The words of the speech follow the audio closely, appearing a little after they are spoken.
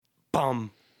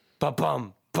bum, ba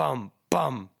bum, bum,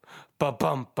 bum, ba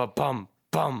bum, ba bum,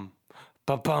 bum,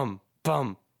 ba bum,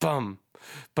 bum, bum.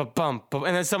 Ba-bum,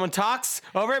 and then someone talks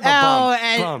over it.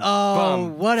 And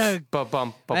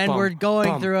we're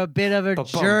going through a bit of a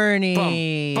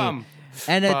journey. And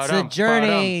it's a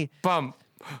journey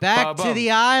back to the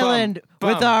island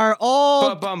with our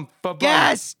old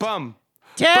guest, Tim.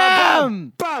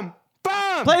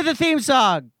 Play the theme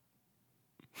song.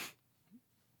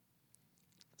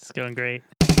 It's going great.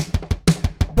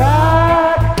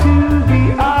 Back to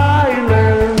the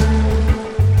island.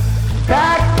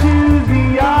 Back to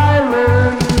the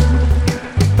island.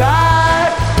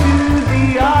 Back to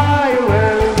the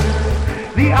island.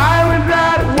 The island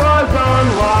that was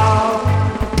unlocked.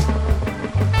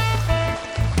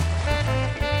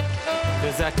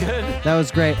 Is that good? That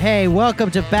was great. Hey, welcome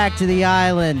to Back to the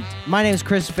Island. My name's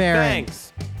Chris Barron.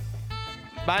 Thanks.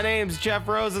 My name's Jeff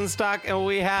Rosenstock, and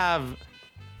we have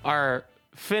our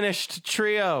finished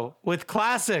trio with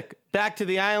classic Back to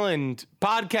the Island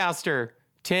podcaster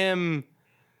Tim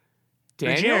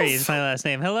Daniels. Ruggieri is my last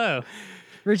name. Hello.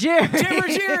 Ruggieri. Tim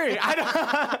Ruggieri.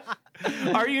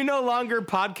 Are you no longer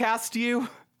podcast you?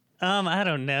 I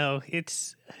don't know.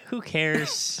 It's who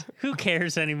cares? Who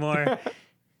cares anymore?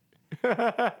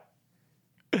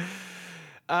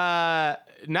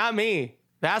 Not me.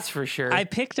 That's for sure. I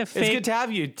picked a fake. It's good to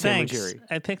have you, Tim Thanks. Ruggieri.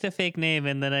 I picked a fake name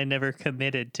and then I never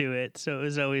committed to it, so it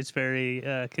was always very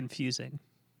confusing.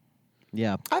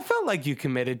 Yeah. I felt like you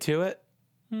committed to it.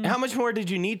 How much more did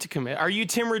you need to commit? Are you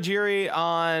Tim Ruggieri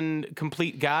on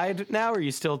Complete Guide now, or are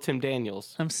you still Tim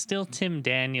Daniels? I'm still Tim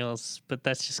Daniels, but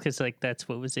that's just because that's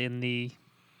what was in the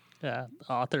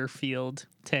author field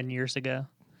 10 years ago.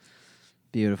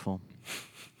 Beautiful.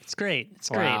 It's great. It's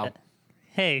Wow. great.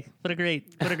 Hey, what a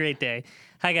great day.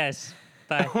 Hi guys.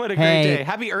 Bye. What a Hey. great day.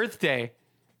 Happy Earth Day.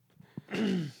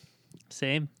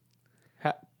 Same.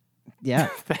 Yeah.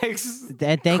 Thanks. And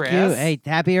thank Chris. you. Hey,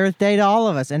 happy Earth Day to all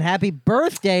of us. And happy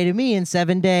birthday to me in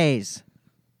 7 days.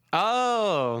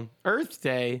 Oh, Earth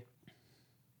Day.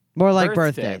 More like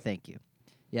Birthday. birthday. Thank you.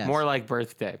 Yes. More like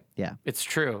birthday. Yeah. It's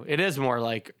true. It is more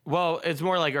like, it's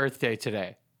more like Earth Day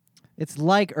today. It's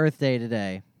like Earth Day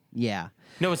today. Yeah.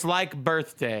 No, it's like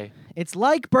birthday. It's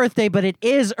like birthday, but it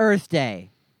is Earth Day.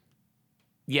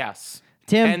 Yes.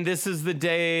 Tim, And this is the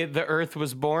day the Earth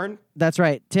was born. that's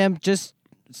right. Tim, just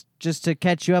to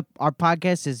catch you up, our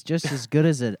podcast is just as good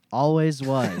as it always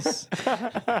was.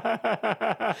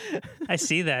 I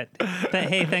see that.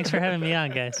 Hey, thanks for having me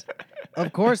on, guys.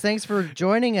 Of course, thanks for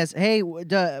joining us. Hey,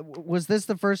 was this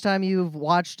the first time you've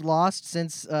watched Lost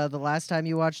since the last time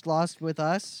you watched Lost with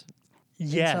us?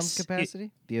 Yes. In some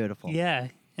capacity? Beautiful. Yeah,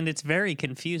 and it's very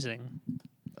confusing.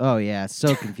 Oh, yeah,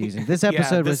 so confusing. This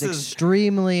episode this was is-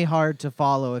 extremely hard to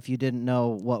follow if you didn't know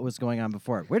what was going on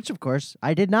before, which, of course,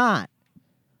 I did not.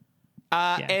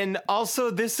 And also,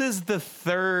 this is the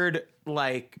third,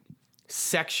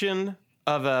 section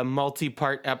of a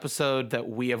multi-part episode that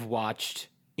we have watched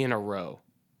in a row.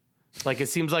 It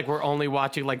seems like we're only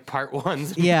watching, part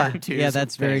ones and Yeah, part twos. yeah,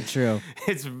 that's very and true.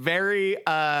 It's very,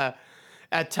 at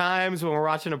times when we're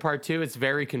watching a part two, it's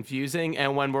very confusing.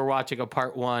 And when we're watching a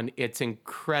part one, it's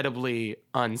incredibly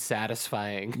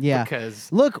unsatisfying. Yeah. Because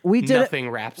Look, nothing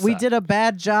wraps we up. did a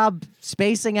bad job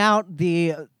spacing out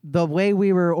the way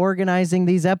we were organizing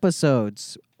these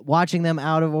episodes, watching them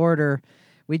out of order.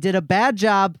 We did a bad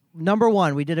job. Number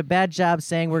one, we did a bad job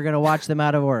saying we're going to watch them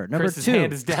out of order. Number Chris's two,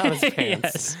 hand is down his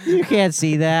pants. Yes. you can't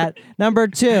see that. Number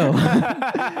two,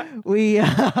 we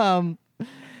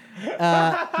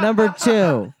number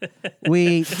two,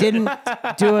 we didn't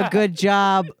do a good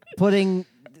job putting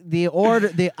the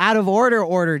out of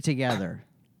order together.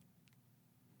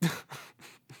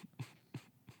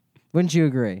 Wouldn't you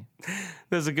agree?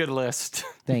 There's a good list.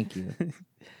 Thank you.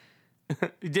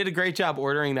 You did a great job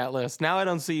ordering that list. Now I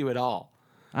don't see you at all.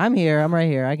 I'm here. I'm right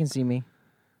here. I can see me.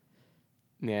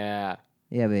 Yeah.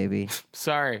 Yeah, baby.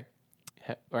 Sorry.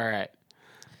 All right.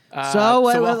 So,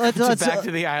 welcome let's to Back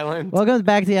to the Island. Welcome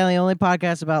back to the Island, the only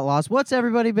podcast about Lost. What's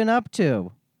everybody been up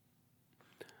to?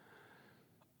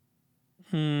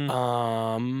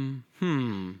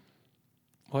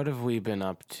 What have we been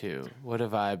up to? What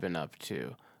have I been up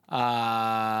to? I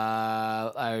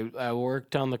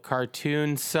worked on the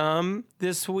cartoon some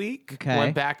this week. Okay.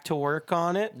 Went back to work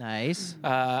on it. Nice.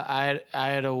 I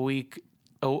had a week,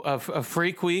 a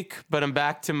freak week, but I'm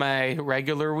back to my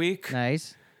regular week.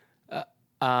 Nice.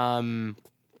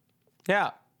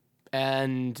 Yeah,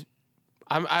 and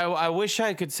I wish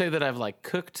I could say that I've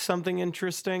cooked something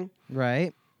interesting,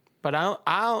 Right. but I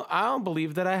don't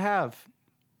believe that I have.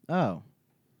 Oh.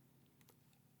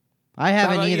 I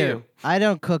haven't about either. you? I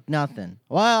don't cook nothing.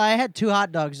 Well, I had two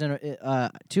hot dogs not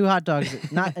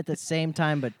at the same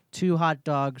time, but 2 hot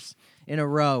dogs in a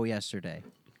row yesterday.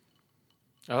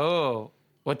 Oh,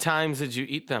 what times did you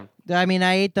eat them? I mean,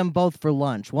 I ate them both for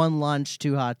lunch. 1 lunch,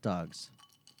 2 hot dogs.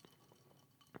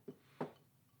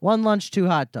 1 lunch, 2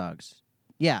 hot dogs.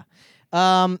 Yeah.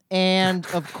 And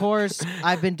of course,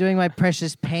 I've been doing my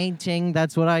precious painting.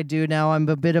 That's what I do now. I'm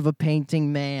a bit of a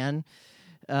painting man.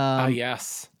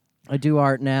 Yes. I do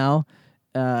art now,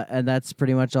 and that's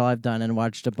pretty much all I've done. And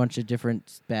watched a bunch of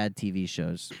different bad TV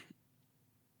shows.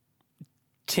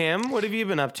 Tim, what have you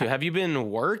been up to? Have you been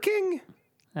working?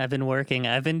 I've been working.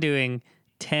 I've been doing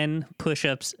 10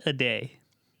 push-ups a day.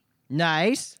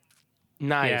 Nice.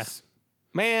 Nice.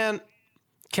 Man,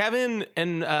 Kevin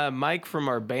and Mike from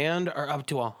our band are up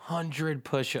to 100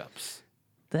 push-ups.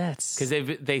 That's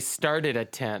Because they started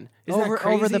at 10. Isn't that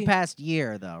crazy? Over the past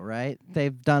year, though, right?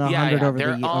 They've done 100 over the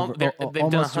year. They've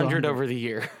done 100 over the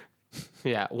year.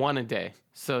 Yeah, 1 a day.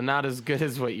 So not as good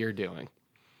as what you're doing.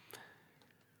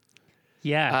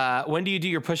 yeah. When do you do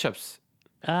your push-ups?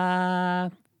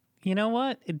 You know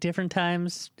what? At different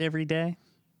times every day,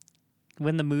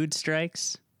 when the mood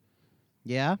strikes.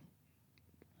 Yeah.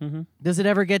 Mm-hmm. Does it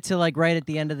ever get to like right at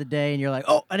the end of the day and you're like,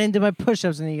 oh, I didn't do my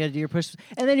push-ups, and then you got to do your push-ups,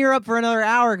 and then you're up for another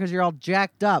hour because you're all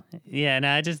jacked up. Yeah, no,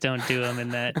 I just don't do them in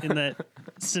that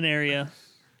scenario.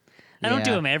 I don't do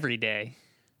Yeah. them every day.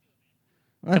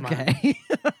 Okay.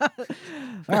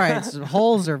 All right, so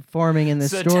holes are forming in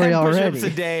this So story 10 already.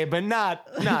 push-ups a day, but not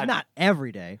Not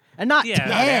every day, and not Yeah, not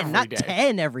 10, every not day.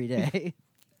 10 every day.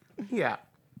 yeah.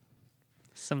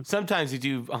 Some Sometimes you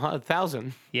do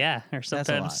 1,000. yeah, or a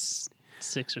sometimes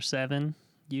 6 or 7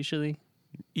 usually.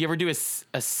 You ever do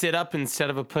a sit-up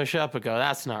instead of a push-up and go,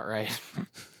 that's not right.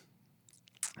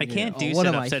 I can't do what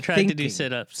am sit-ups. I I tried to do thinking?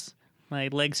 sit-ups. My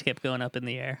legs kept going up in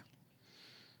the air.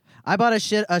 I bought a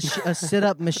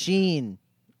sit-up machine.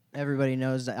 Everybody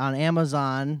knows that, on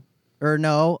Amazon, or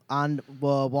no, on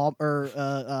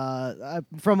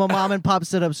from a mom and pop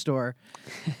sit-up store.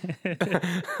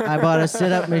 I bought a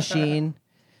sit-up machine,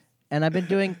 and I've been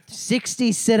doing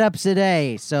 60 sit-ups a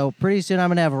day. So pretty soon I'm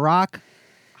gonna have rock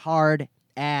hard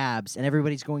abs, and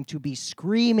everybody's going to be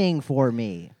screaming for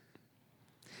me.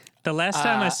 The last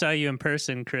time I saw you in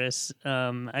person, Chris,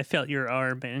 I felt your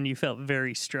arm, and you felt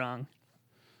very strong.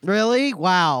 Really?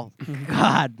 Wow.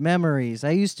 God, memories.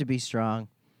 I used to be strong.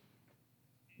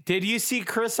 Did you see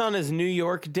Chris on his New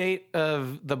York date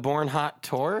of the Born Hot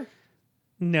tour?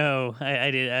 No,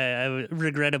 I did. I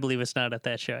regrettably was not at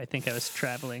that show. I think I was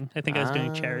traveling. I think I was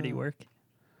doing charity work.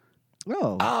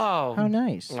 Oh, Oh. how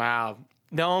nice. Wow.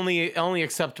 The only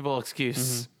acceptable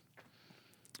excuse.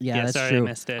 Yeah, that's sorry true. I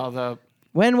missed it. Although,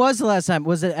 When was the last time?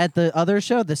 Was it at the other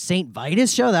show, the St.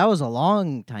 Vitus show? That was a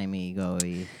long time ago.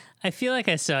 I feel like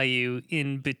I saw you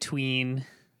in between,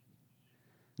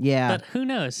 Yeah. but who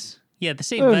knows? Yeah, the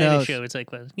St. Who Vitus knows? show. It's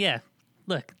like, well, yeah,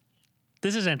 look,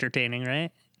 this is entertaining,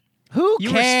 right? Who You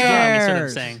cares? were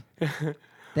strong, is what I'm saying.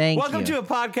 Thank welcome you. to a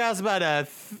podcast about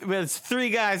with 3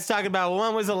 guys talking about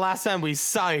when was the last time we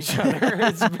saw each other.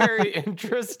 It's very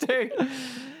interesting.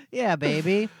 Yeah,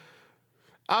 baby.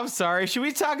 I'm sorry. Should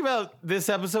we talk about this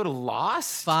episode of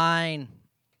Lost? Fine.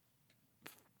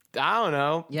 I don't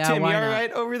know. Yeah, Tim, you why all not?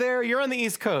 right over there? You're on the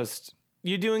East Coast.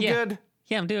 You doing Yeah. good?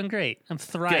 Yeah, I'm doing great. I'm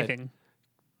thriving.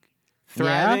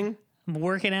 Thriving? I'm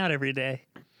working out every day.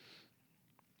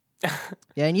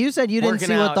 Yeah, and you said you didn't Working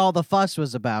see out. what all the fuss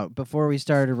was about before we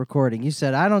started recording. You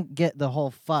said, I don't get the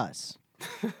whole fuss.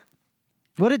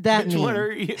 What did that Which mean? one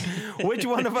are you? Which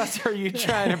one of us are you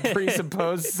trying to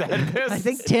presuppose said this? I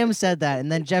think Tim said that,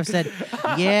 and then Jeff said,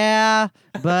 yeah,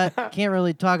 but can't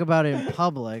really talk about it in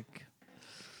public.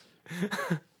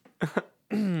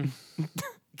 Going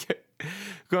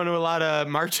to a lot of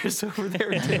marches over there,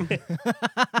 Tim.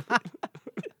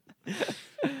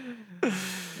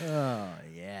 Oh,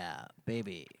 yeah,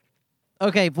 baby.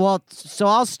 Okay, well, so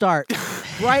I'll start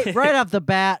right off the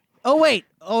bat. Oh, wait,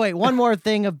 one more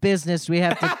thing of business we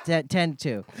have to tend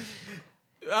to.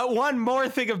 One more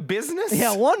thing of business?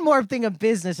 Yeah, one more thing of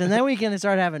business, and then we can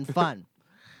start having fun.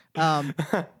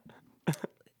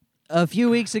 A few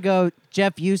weeks ago,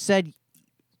 Jeff, you said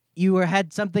you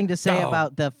had something to say Oh.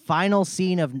 about the final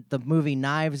scene of the movie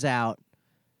Knives Out.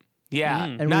 Yeah.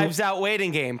 And Knives Out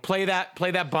waiting game. Play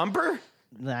that bumper?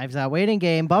 Knives Out waiting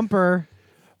game, bumper.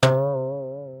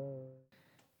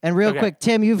 And real Okay. quick,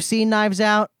 Tim, you've seen Knives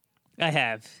Out? I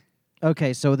have.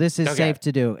 Okay, so this is Okay. safe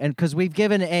to do. And because we've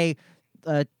given a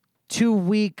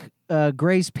 2-week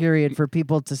grace period for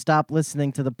people to stop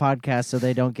listening to the podcast so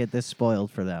they don't get this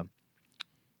spoiled for them.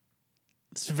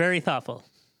 It's very thoughtful.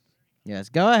 Yes,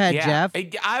 go ahead, Yeah,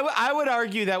 Jeff. I would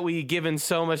argue that we've given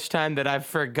so much time that I've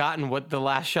forgotten what the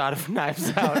last shot of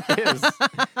Knives Out is.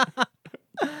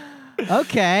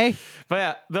 Okay. But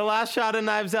yeah, the last shot of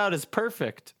Knives Out is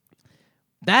perfect.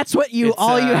 That's what you It's,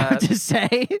 all you have to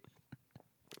say.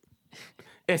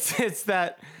 It's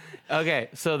that. Okay,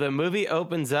 so the movie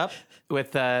opens up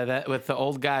with with the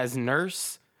old guy's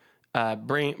nurse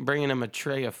bringing him a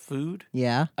tray of food.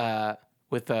 Yeah.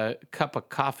 With a cup of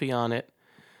coffee on it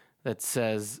that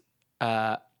says,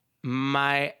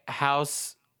 "My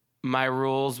house, my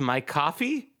rules, my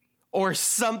coffee," or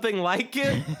something like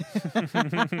it.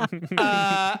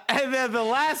 And then the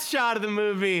last shot of the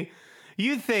movie,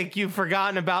 you think you've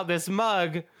forgotten about this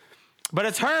mug, but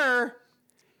it's her,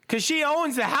 because she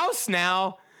owns the house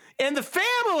now, and the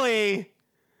family,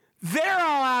 they're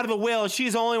all out of the will.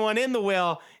 She's the only one in the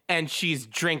will, and she's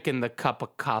drinking the cup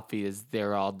of coffee as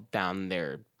they're all down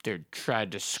there. They're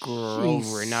trying to screw her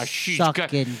over. Now she's got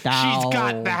the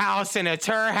house, and it's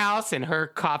her house, and her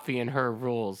coffee, and her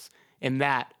rules, and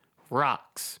that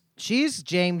rocks. She's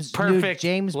James Perfect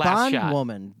James last Bond shot.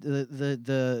 woman,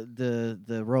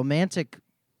 the romantic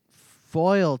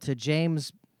foil to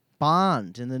James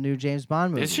Bond in the new James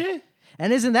Bond movie. Is she?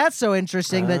 And isn't that so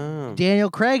interesting that Daniel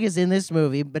Craig is in this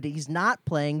movie, but he's not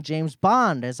playing James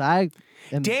Bond as I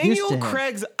am used to Daniel him.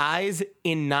 Craig's eyes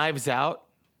in Knives Out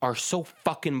are so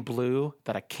fucking blue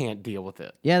that I can't deal with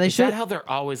it. Yeah, they Is should. that how they're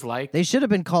always like? They should have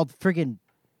been called friggin'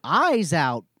 Eyes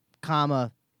Out,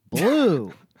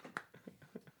 blue.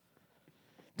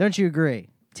 Don't you agree?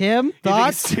 Tim, You think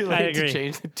thoughts? it's too late I agree. to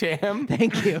change the Tam?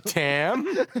 Thank you. Tam?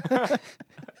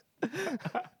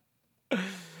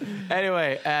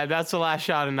 Anyway, that's the last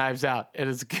shot of Knives Out. It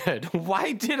is good.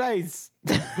 Why did I...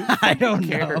 I don't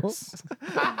know. cares?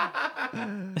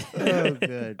 Oh,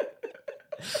 good.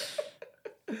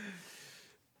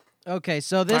 Okay,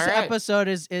 so this All right. episode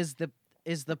is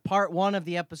the part 1 of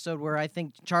the episode where I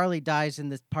think Charlie dies in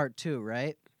this part 2,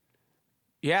 right?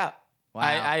 Yeah. Wow.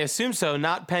 I assume so.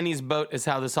 Not Penny's boat is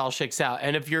how this all shakes out.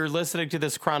 And if you're listening to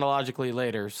this chronologically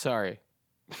later, sorry.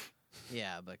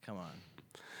 Yeah, but come on.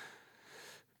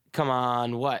 Come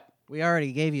on, what? We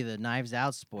already gave you the Knives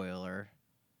Out spoiler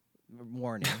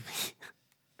warning.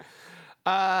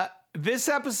 This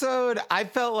episode, I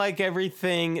felt like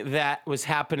everything that was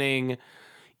happening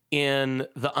in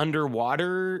the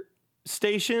underwater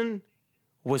station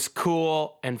was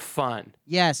cool and fun.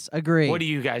 Yes, agree. What do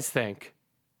you guys think?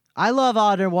 I love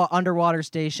underwater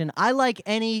station. I like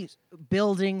any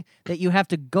building that you have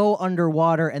to go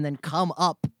underwater and then come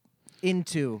up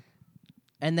into,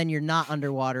 and then you're not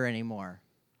underwater anymore.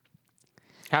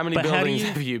 How many But how do buildings you-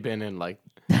 have you been in? Like,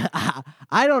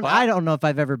 I don't know if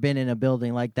I've ever been in a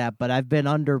building like that, but I've been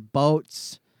under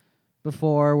boats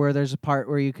before where there's a part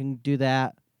where you can do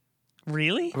that.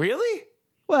 Really? really?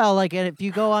 Well, like if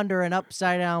you go under an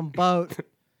upside down boat.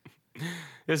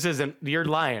 This isn't. You're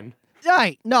lying.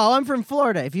 Right. No, I'm from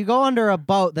Florida. If you go under a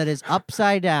boat that is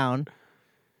upside down,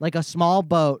 like a small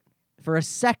boat, for a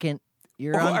second,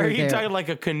 you're under Are you there. talking like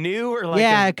a canoe or like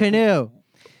a canoe.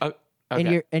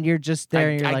 okay. And you're just there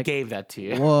and you're I like, gave that to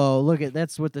you. whoa, look at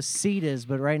that's what the seat is,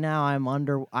 but right now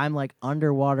I'm like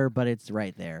underwater, but it's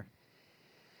right there.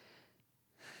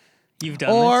 You've done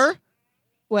Or this?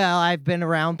 well, I've been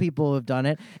around people who have done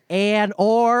it.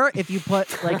 Or if you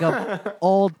put like a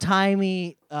old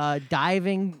timey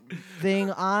diving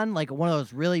thing on, like one of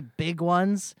those really big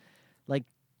ones, like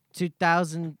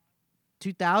 2,000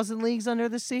 leagues under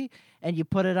the sea, and you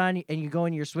put it on and you go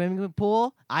in your swimming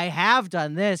pool. I have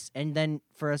done this, and then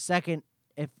for a second,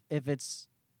 if it's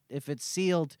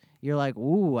sealed, you're like,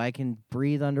 ooh, I can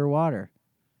breathe underwater.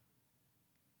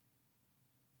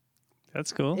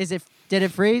 That's cool. Did it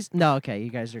freeze? No, okay, you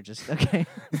guys are just okay.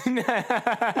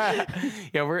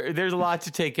 Yeah, there's a lot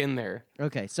to take in there.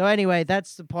 Okay, so anyway,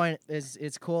 that's the point. Is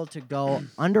it's cool to go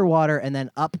underwater and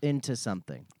then up into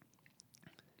something.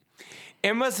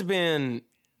 It must have been.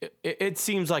 It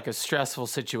seems like a stressful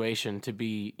situation to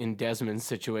be in Desmond's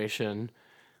situation,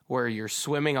 where you're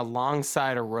swimming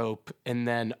alongside a rope and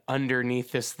then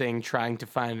underneath this thing trying to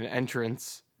find an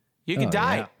entrance. You could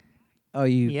die. yeah. Oh,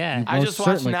 you? Yeah. you I most just watched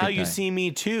certainly Now could You die. See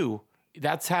Me Too.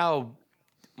 That's how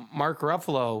Mark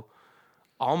Ruffalo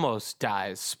almost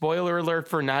dies. Spoiler alert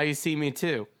for Now You See Me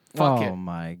Too. Fuck Oh it.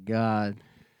 my god,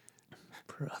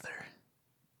 Brother.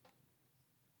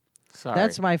 Sorry.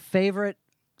 that's my favorite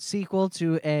sequel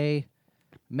to a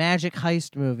magic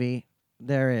heist movie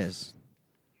there is.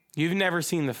 You've never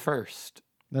seen the first.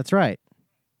 That's right.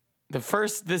 The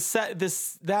first,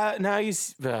 that now you.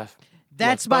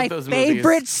 That's look, my both those movies-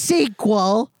 favorite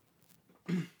sequel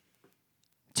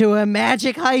to a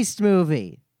magic heist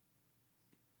movie.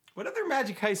 What other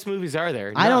Magic Heist movies are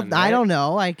there? I None, right? don't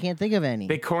know. I can't think of any.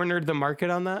 They cornered the market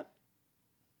on that?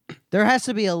 There has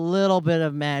to be a little bit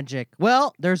of magic.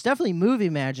 Well, there's definitely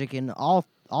movie magic in all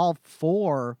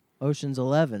 4 Ocean's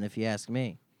 11, if you ask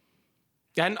me.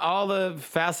 And all the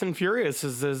Fast and Furious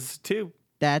is too.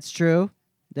 That's true.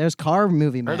 There's car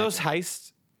movie magic. Are those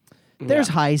heists? There's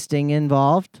heisting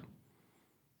involved.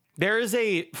 There is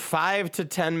a 5 to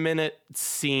 10 minute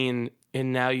scene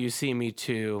in Now You See Me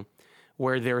 2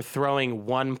 where they're throwing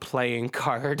one playing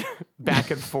card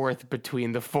back and forth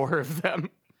between the 4 of them.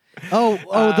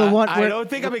 The one. I don't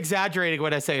think I'm exaggerating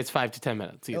when I say it's 5 to 10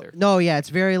 minutes either. No, yeah, it's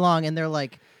very long, and they're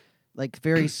like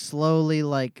very slowly,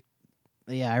 like.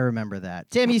 Yeah, I remember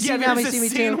that. Tim, you see Now You See Me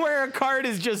There's a scene too? where a card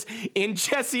is just in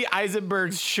Jesse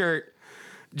Eisenberg's shirt,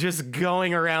 just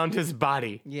going around his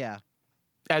body Yeah.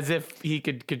 as if he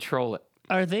could control it.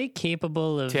 Are they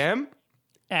capable of Tim,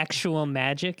 actual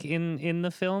magic in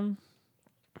the film?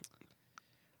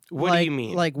 what do you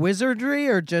mean? Like wizardry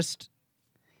or just?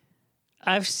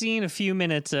 I've seen a few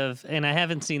minutes of, and I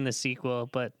haven't seen the sequel,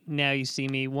 but Now You See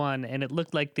Me 1, and it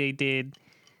looked like they did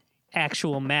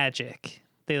actual magic.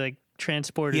 They like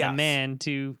transported a Yes. man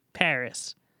to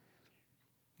Paris.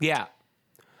 Yeah.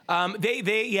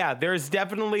 There's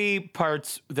definitely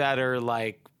parts that are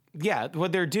like, yeah,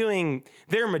 what they're doing,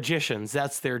 they're magicians.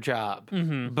 That's their job.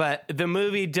 Mm-hmm. But the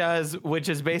movie does, which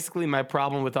is basically my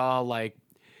problem with all like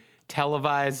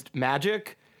televised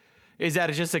magic, is that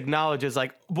it just acknowledges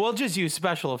like, we'll just use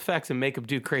special effects and make them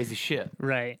do crazy shit.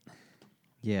 Right.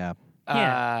 Yeah.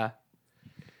 Yeah.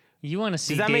 You want to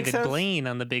see does that make David sense? Blaine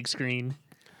on the big screen.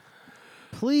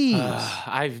 Please.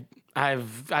 I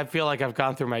feel like I've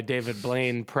gone through my David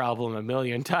Blaine problem a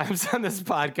million times on this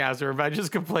podcast, or if I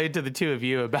just complained to the two of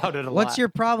you about it a lot. What's your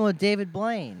problem with David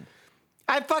Blaine?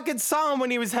 I fucking saw him when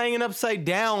he was hanging upside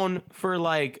down for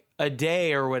like a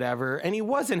day or whatever, and he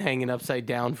wasn't hanging upside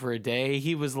down for a day.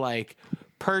 He was like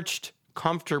perched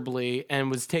comfortably and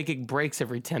was taking breaks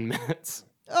every 10 minutes.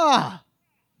 Ah.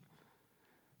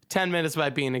 10 minutes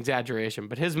might be an exaggeration,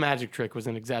 but his magic trick was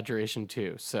an exaggeration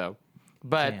too. So,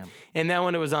 but, Damn. and then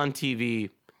when it was on TV,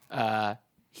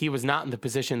 he was not in the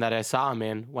position that I saw him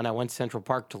in when I went to Central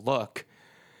Park to look.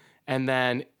 And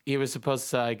then he was supposed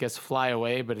to, I guess, fly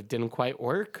away, but it didn't quite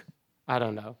work. I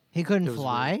don't know. He couldn't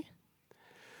fly?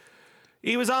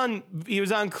 He was on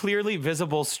clearly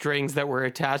visible strings that were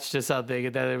attached to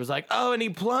something that it was like, oh, and he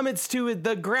plummets to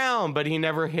the ground, but he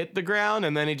never hit the ground.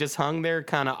 And then he just hung there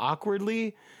kind of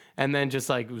awkwardly and then just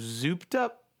like zooped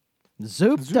up.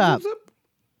 Zooped up.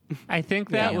 I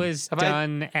think that Yeah. was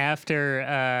done after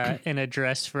an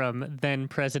address from then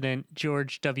President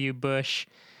George W. Bush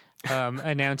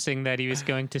announcing that he was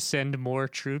going to send more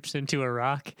troops into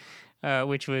Iraq,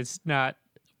 which was not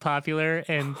popular,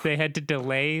 and they had to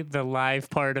delay the live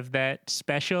part of that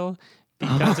special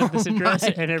because of this address,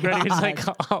 and everybody was like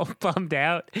all bummed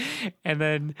out. And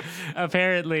then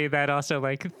apparently that also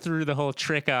like threw the whole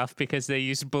trick off because they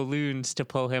used balloons to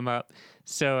pull him up.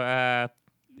 So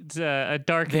it's a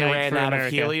dark They night ran for out America.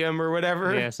 of helium or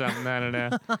whatever. Yeah, something, I don't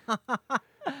know.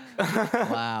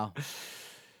 Wow.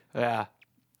 Yeah.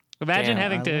 Imagine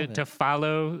Damn, having I love to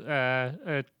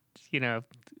follow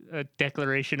a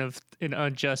declaration of an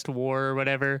unjust war or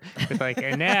whatever with like,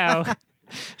 and now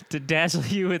to dazzle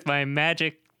you with my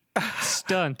magic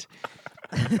stunt.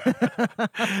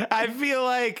 I feel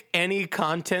like any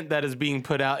content that is being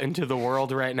put out into the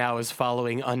world right now is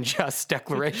following unjust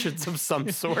declarations of some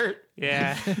sort.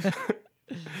 Yeah.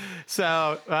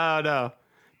 So, oh no.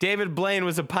 David Blaine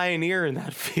was a pioneer in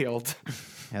that field.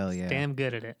 Hell yeah. Damn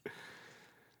good at it.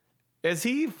 Is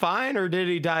he fine or did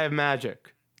he die of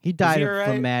magic? He died he from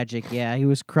alright? magic. Yeah, he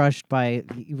was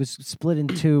he was split in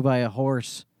two by a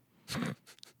horse.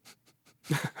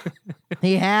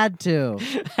 He had to.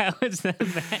 How is that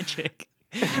magic?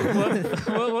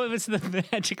 What was the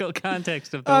magical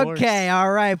context of the horse? Okay,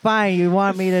 all right, fine. You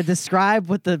want me to describe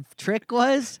what the trick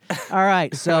was? All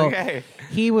right, so Okay.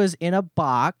 he was in a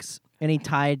box and he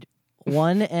tied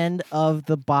one end of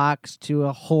the box to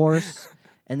a horse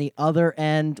and the other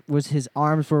end was his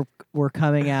arms were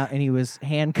coming out and he was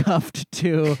handcuffed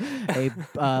to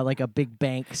a like a big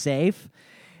bank safe.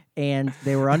 And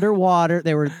they were underwater.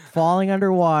 They were falling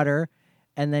underwater,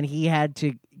 and then he had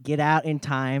to get out in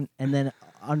time. And then,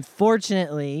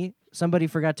 unfortunately, somebody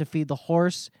forgot to feed the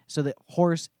horse, so the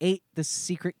horse ate the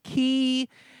secret key.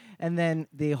 And then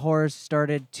the horse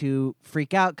started to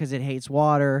freak out because it hates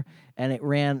water, and it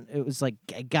was like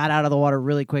it got out of the water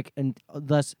really quick, and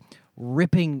thus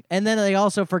ripping. And then they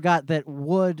also forgot that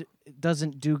wood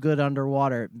doesn't do good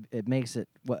underwater. It makes it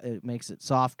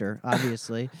softer,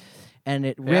 obviously. And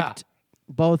it ripped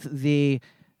both the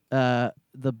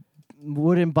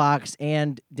wooden box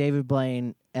and David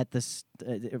Blaine at the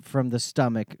from the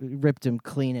stomach, ripped him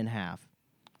clean in half.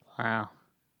 Wow.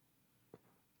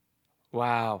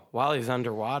 Wow. While he's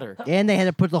underwater. And they had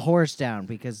to put the horse down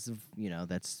because of,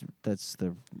 that's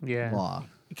the law.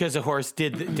 Because the horse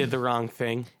did the wrong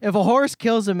thing. If a horse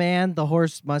kills a man, the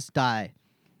horse must die.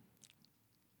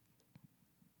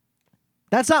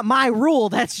 That's not my rule.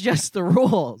 That's just the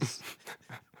rules.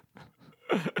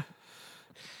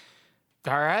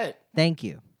 All right. Thank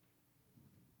you.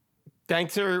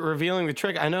 Thanks for revealing the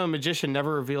trick. I know a magician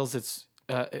never reveals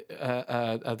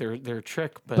their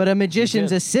trick, but a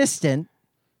magician's assistant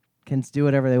can do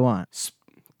whatever they want.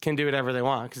 Can do whatever they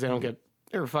want because they don't get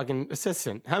their fucking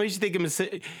assistant. How much do you think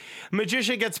a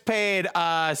magician gets paid?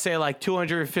 Say like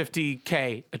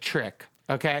 $250K a trick.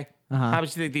 Okay. How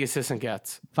much do you think the assistant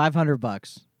gets?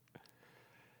 $500.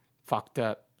 Fucked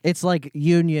up. It's like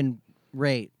union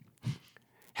rate.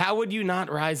 How would you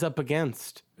not rise up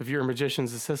against if you're a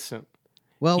magician's assistant?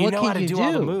 Well, you what know can how to you do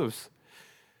all the moves.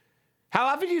 How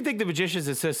often do you think the magician's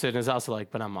assistant is also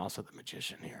like, but I'm also the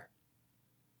magician here?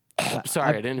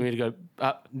 Sorry, I didn't mean to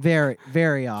go. Very,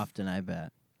 very often, I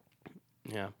bet.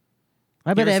 Yeah.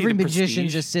 I bet ever see every The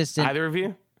magician's Prestige? assistant. Either of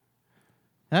you?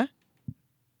 Huh?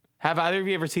 Have either of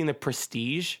you ever seen The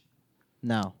Prestige?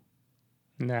 No.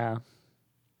 No.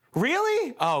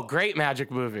 Really? Oh, great magic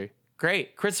movie.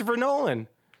 Great. Christopher Nolan.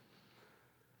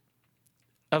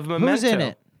 Of Memento. Who's in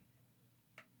it?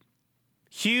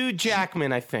 Hugh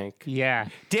Jackman, I think. Yeah.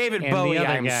 David And Bowie, the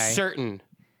other I'm guy. certain.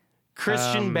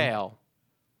 Christian Bale.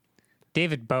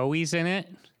 David Bowie's in it.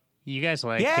 You guys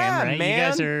like Yeah, him, right? man. You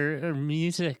guys are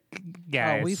music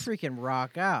guys. Oh, we freaking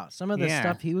rock out. Some of the Yeah.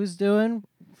 stuff he was doing,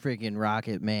 freaking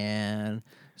Rocket Man,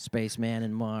 Spaceman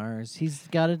and Mars. He's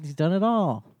got it. He's done it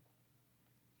all.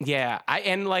 Yeah,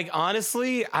 and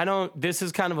honestly, this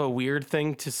is kind of a weird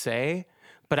thing to say,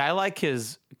 but I like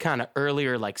his kind of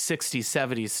earlier 60s,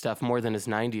 70s stuff more than his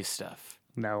 90s stuff.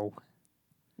 No.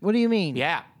 What do you mean?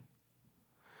 Yeah.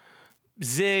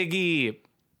 Ziggy,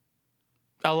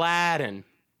 Aladdin.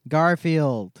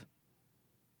 Garfield.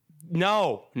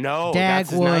 No, that's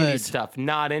his Dagwood. 90s stuff.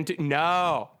 Not into,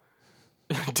 no.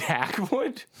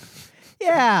 Dagwood?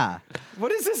 Yeah.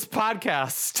 What is this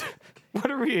podcast? What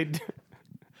are we?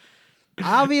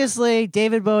 Obviously,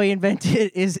 David Bowie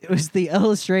was the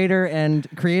illustrator and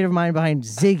creative mind behind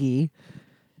Ziggy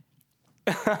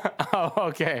Oh,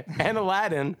 okay. And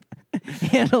Aladdin.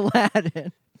 and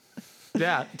Aladdin.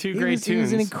 Yeah, two great was- he was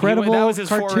tunes. an incredible That was his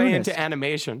foray cartoonist. into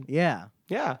animation. Yeah.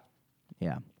 Yeah,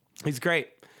 Yeah. he's great.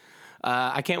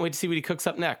 I can't wait to see what he cooks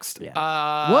up next. Yeah.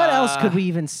 What else could we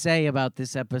even say about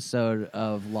this episode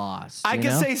of Lost? I you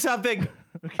can know? say something.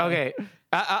 Okay.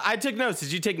 I took notes.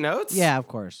 Did you take notes? Yeah, of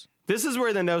course. This is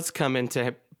where the notes come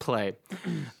into play.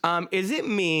 Is it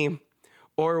me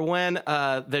or when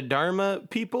the Dharma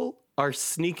people are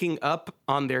sneaking up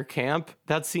on their camp,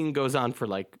 that scene goes on for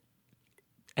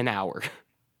an hour.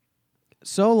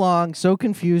 So long, so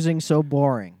confusing, so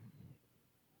boring.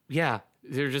 Yeah.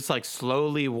 They're just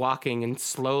slowly walking and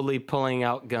slowly pulling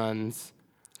out guns.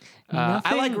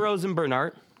 I like Rose and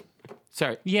Bernard.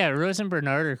 Sorry. Yeah, Rose and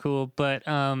Bernard are cool, but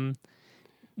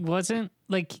wasn't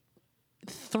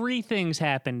three things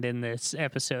happened in this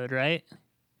episode, right?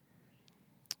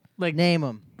 Name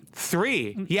them.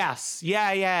 3. Yes.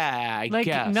 Yeah. I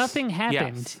guess. Nothing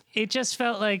happened. Yes. It just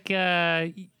felt like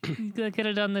you could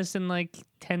have done this in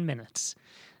 10 minutes.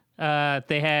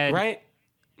 They had Right?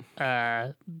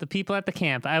 the people at the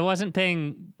camp. I wasn't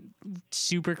paying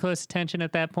super close attention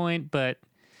at that point, but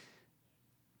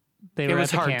they It were was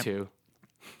at the hard camp. to.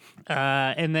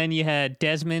 And then you had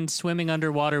Desmond swimming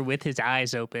underwater with his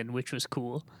eyes open, which was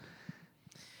cool.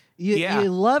 Yeah. You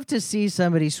love to see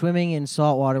somebody swimming in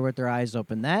salt water with their eyes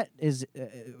open. That is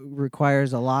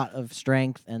requires a lot of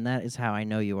strength, and that is how I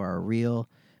know you are a real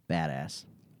badass.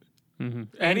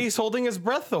 And he's holding his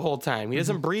breath the whole time. He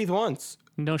doesn't breathe once.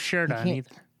 No shirt on can't-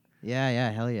 either.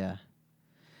 Yeah, hell yeah.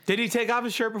 Did he take off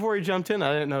his shirt before he jumped in?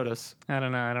 I didn't notice. I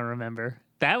don't know. I don't remember.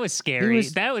 That was scary.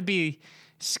 That would be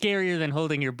scarier than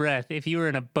holding your breath if you were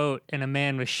in a boat and a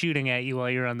man was shooting at you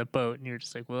while you're on the boat and you're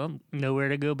just like, well, nowhere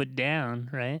to go but down,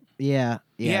 right? Yeah.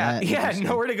 that is-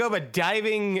 Nowhere to go but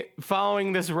diving,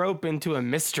 following this rope into a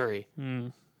mystery.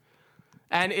 And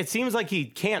it seems like he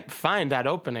can't find that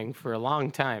opening for a long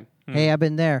time. Hey, I've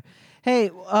been there. Hey,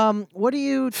 what do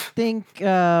you think?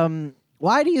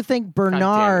 Why do you think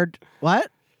Bernard?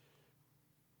 What?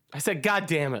 I said, God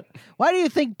damn it. Why do you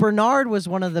think Bernard was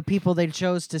one of the people they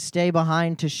chose to stay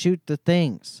behind to shoot the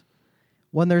things?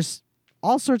 When there's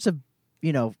all sorts of,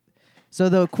 So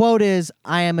the quote is,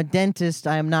 "I am a dentist.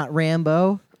 I am not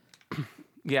Rambo."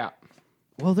 Yeah.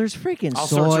 Well, there's freaking All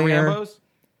Sawyer. sorts of Rambos?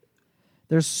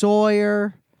 There's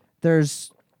Sawyer.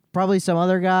 There's probably some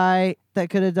other guy that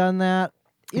could have done that.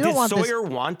 You don't Did want Sawyer this.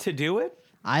 want to do it?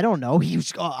 I don't know. He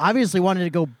obviously wanted to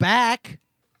go back.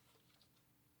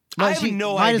 I have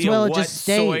no idea well what just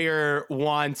stayed. Sawyer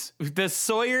wants. The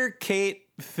Sawyer-Kate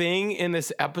thing in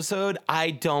this episode,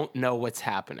 I don't know what's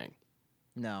happening.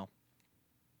 No.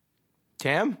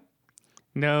 Tam?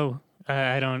 No,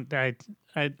 I don't.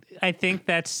 I think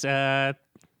that's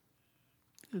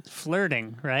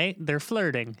flirting, right? They're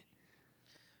flirting.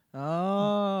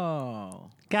 Oh.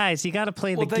 Guys, you got to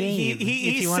play the game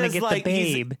he if you want to says, get like, the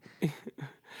he's- babe.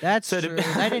 That's So true.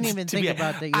 I didn't even think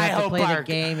about that. You have to play the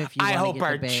game if you I want to hope get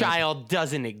our the babe. child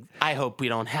doesn't. I hope we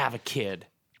don't have a kid.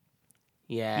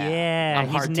 Yeah. Yeah, I'm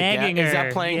he's hard to nagging get. Is that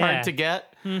her. playing Yeah. hard to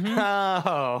get?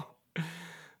 Oh,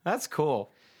 that's cool.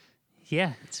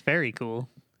 Yeah, it's very cool.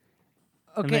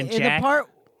 Okay, then in the Jack- part.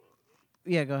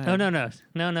 Yeah, go ahead.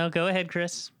 Oh no! Go ahead,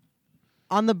 Chris.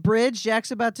 On the bridge,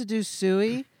 Jack's about to do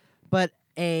Suey, but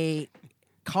a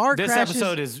car This crashes.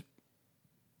 episode is.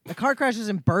 A car crashes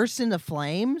and bursts into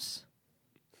flames.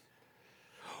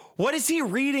 What is he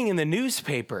reading in the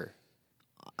newspaper?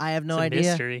 I have no It's a idea.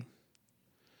 mystery.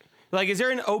 Like, is there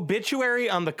an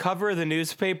obituary on the cover of the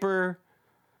newspaper,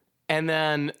 and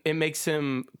then it makes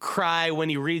him cry when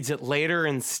he reads it later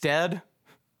instead?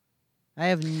 I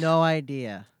have no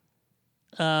idea.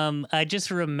 I just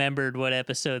remembered what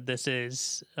episode this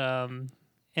is, and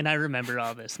I remember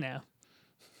all this now.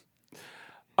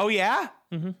 Oh yeah.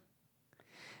 Mm-hmm.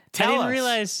 Tell I didn't us.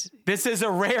 realize. This is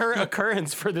a rare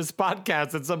occurrence for this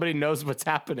podcast that somebody knows what's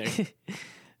happening.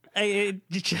 It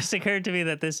just occurred to me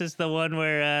that this is the one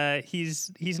where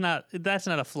he's not. That's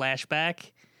not a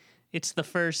flashback. It's the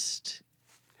first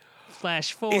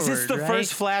flash forward. Is this the right?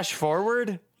 first flash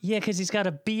forward? Yeah, because he's got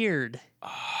a beard.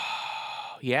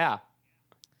 Yeah.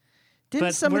 Didn't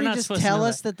But somebody we're not just supposed to tell know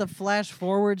us that the flash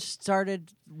forward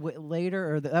started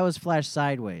later, or that was flash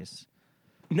sideways?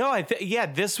 No,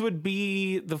 this would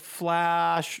be the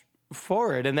flash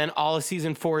forward, and then all of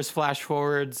season 4 is flash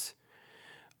forwards.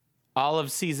 All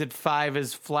of season 5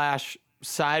 is flash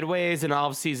sideways, and all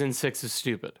of season 6 is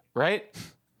stupid, right?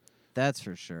 That's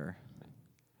for sure.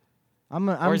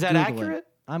 Or is that Googling. accurate?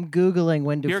 I'm Googling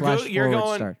when do You're flash you're forward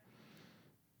going- start.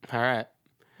 All right.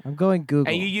 I'm going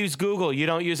Google. And you use Google. You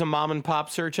don't use a mom and pop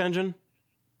search engine?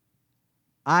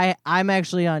 I'm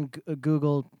actually on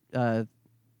Google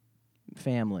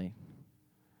Family.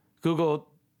 Google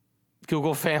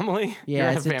Family? You're Yeah,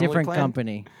 on it's a family different plan?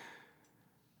 company.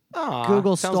 Aw,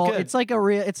 Google sounds stole. good. It's like a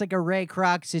Ray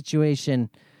Kroc situation.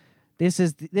 This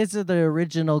is the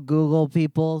original Google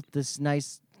people. This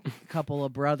nice couple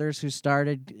of brothers who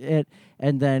started it,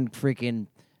 and then freaking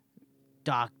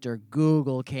Dr.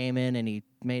 Google came in and he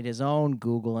made his own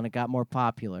Google, and it got more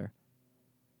popular.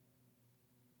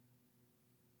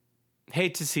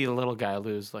 Hate to see a little guy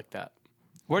lose like that.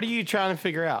 What are you trying to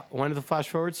figure out? When did the flash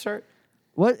forward start?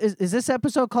 What is this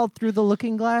episode called? Through the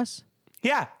Looking Glass?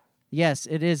 Yeah. Yes,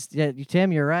 it is. Yeah,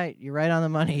 Tim, you're right. You're right on the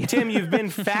money. Tim, you've been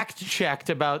fact-checked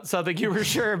about something you were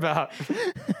sure about.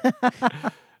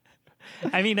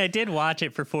 I mean, I did watch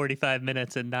it for 45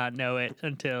 minutes and not know it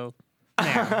until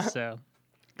now. So,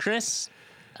 Chris,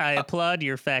 I applaud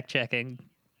your fact checking.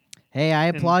 Hey, I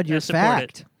applaud your support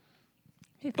fact. it.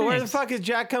 Hey, Where the thanks. fuck is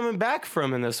Jack coming back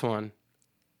from in this one?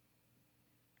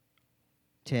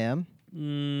 Tim.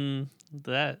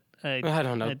 That I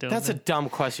don't know. That's know. a dumb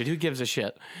question. Who gives a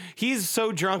shit? He's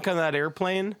so drunk on that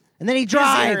airplane. And then he His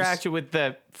drives. interaction with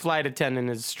the flight attendant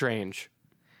is strange.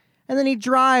 And then he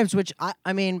drives, which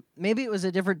I mean, maybe it was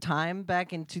a different time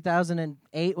back in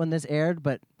 2008 when this aired,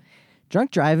 but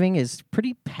drunk driving is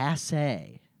pretty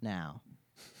passé now.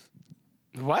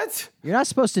 What? You're not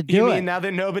supposed to do You it. mean now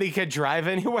that nobody can drive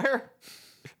anywhere?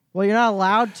 Well, you're not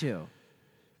allowed to.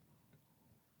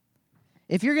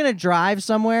 If you're going to drive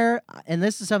somewhere, and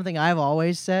this is something I've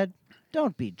always said,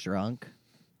 don't be drunk.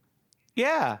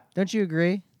 Yeah. Don't you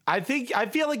agree? I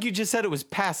feel like you just said it was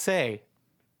passé.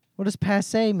 What does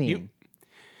passé mean?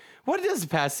 What does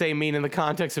passé mean in the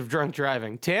context of drunk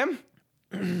driving? Tim?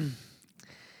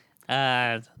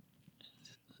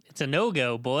 It's a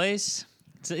no-go, boys.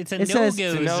 It's a It says-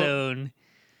 no-go zone.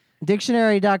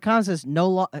 Dictionary.com says no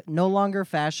longer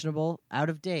fashionable, out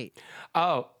of date.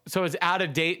 Oh, so it's out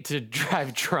of date to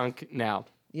drive drunk now.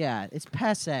 Yeah, it's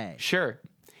passé. Sure.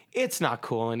 It's not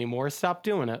cool anymore. Stop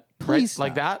doing it. Please Right?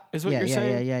 Like stop. that is what Yeah, you're yeah,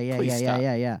 saying? yeah. Please stop.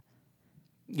 Yeah.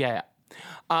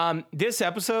 Yeah. This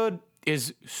episode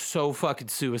is so fucking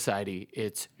suicide-y.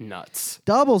 It's nuts.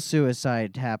 Double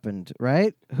suicide happened,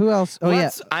 right? Who else? Oh,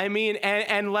 I mean,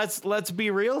 and let's be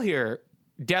real here.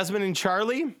 Desmond and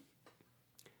Charlie,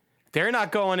 They're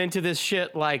not going into this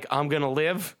shit like, I'm going to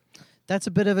live. That's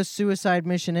a bit of a suicide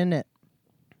mission, isn't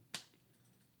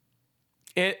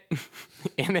it?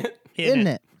 Isn't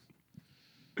it?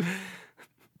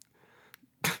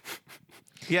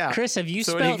 Yeah. Chris, have you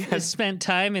spent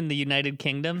time in the United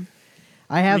Kingdom?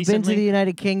 I have been to recently? the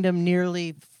United Kingdom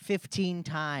nearly 14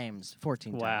 times.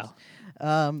 Wow.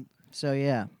 So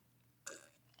yeah.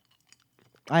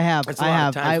 I have. That's a lot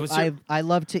of times. I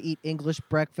love to eat English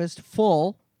breakfast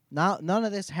full. None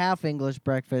of this half English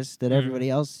breakfast that everybody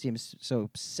else seems so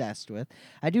obsessed with.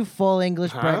 I do full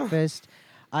English breakfast.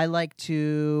 I like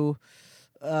to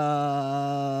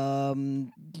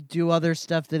do other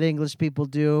stuff that English people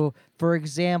do. For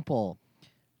example,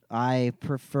 I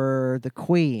prefer the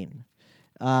Queen.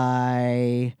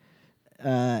 Another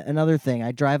thing,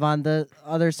 I drive on the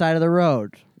other side of the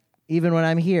road, even when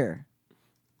I'm here.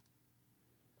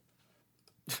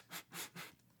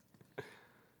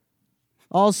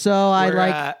 Also,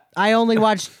 I only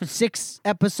watch 6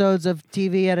 episodes of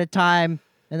TV at a time,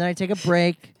 and then I take a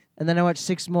break, and then I watch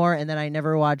 6 more, and then I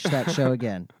never watch that show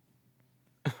again.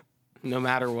 No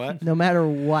matter what. No matter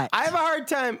what. I have a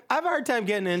hard time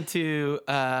getting into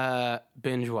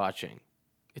binge watching.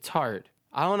 It's hard.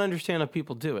 I don't understand how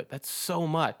people do it. That's so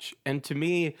much. And to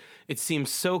me, it seems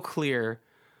so clear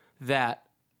that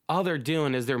all they're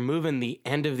doing is they're moving the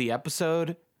end of the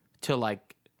episode to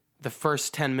like the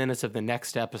first 10 minutes of the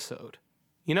next episode.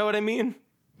 You know what I mean?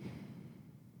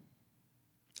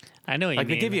 I know what like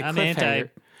you they mean. give you a I'm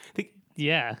cliffhanger.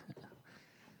 Yeah.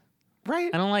 Right?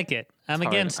 I don't like it. I'm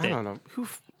against it. I don't know.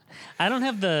 I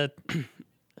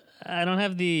don't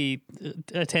have the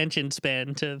attention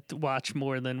span to watch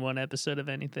more than one episode of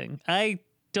anything. I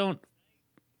don't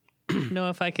know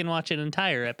if I can watch an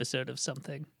entire episode of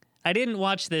something. I didn't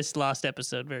watch this Lost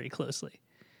episode very closely.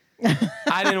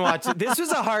 I didn't watch it. This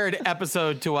was a hard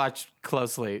episode to watch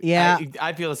closely. Yeah.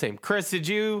 I feel the same. Chris, did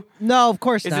you? No, of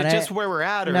course Is not. it just where we're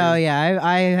at? Or? No, yeah,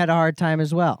 I had a hard time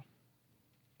as well.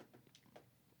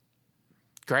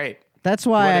 Great. That's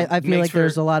why What it I feel makes like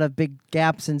there's a lot of big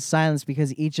gaps in silence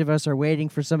because each of us are waiting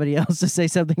for somebody else to say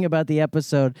something about the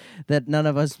episode that none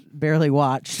of us barely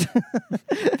watched.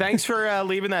 Thanks for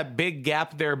leaving that big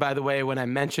gap there, by the way, when I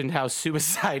mentioned how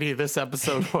suicide-y this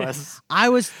episode was. I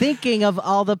was thinking of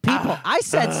all the people. I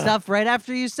said stuff right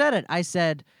after you said it. I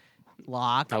said,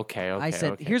 Locke. Okay. I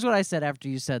said, here's what I said after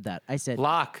you said that. I said,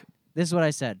 Locke. This is what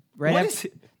I said.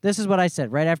 This is what I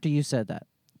said right after you said that.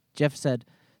 Jeff said,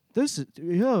 "This is,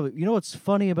 you know what's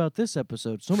funny about this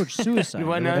episode? So much suicide."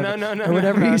 Well, no. Or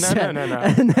whatever you said. No.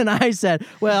 And then I said,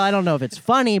 "Well, I don't know if it's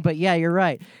funny, but yeah, you're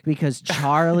right because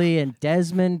Charlie and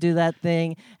Desmond do that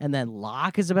thing, and then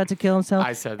Locke is about to kill himself."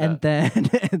 I said and then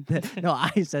no,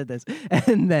 I said this,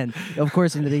 and then of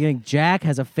course in the beginning, Jack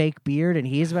has a fake beard and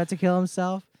he's about to kill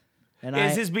himself. And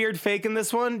Is his beard fake in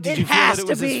this one? Did It you feel has that it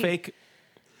to was as be. fake?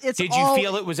 It's Did all, you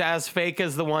feel it was as fake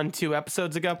as the one 2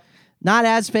 episodes ago? not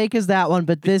as fake as that one,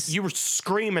 but this. You were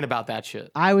screaming about that shit.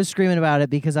 I was screaming about it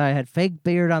because I had fake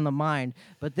beard on the mind,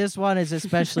 but this one is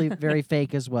especially very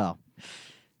fake as well.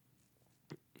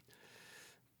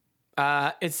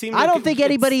 It seemed. I don't think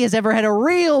anybody has ever had a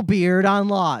real beard on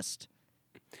Lost.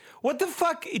 What the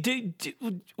fuck?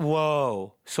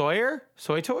 Whoa, Sawyer,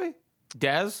 Soy Toy,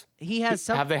 Dez. He has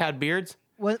some. Have they had beards?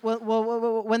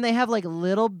 When they have like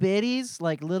little bitties,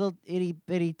 like little itty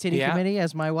bitty titty Yeah. committee,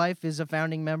 as my wife is a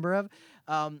founding member of,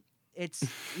 it's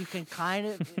you can kind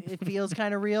of it feels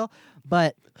kind of real,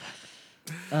 but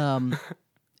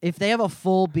if they have a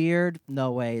full beard,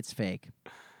 no way, it's fake.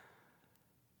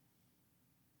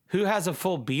 Who has a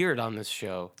full beard on this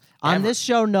show? On Ever? this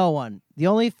show, no one. The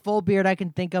only full beard I can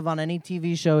think of on any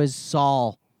TV show is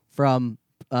Saul from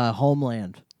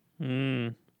Homeland.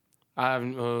 Brett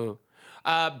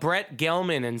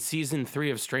Gelman in season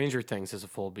 3 of Stranger Things has a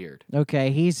full beard.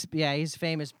 Okay, he's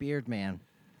famous beard man.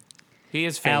 He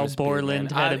is Al famous. beard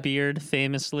Borland man. had a beard,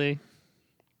 famously.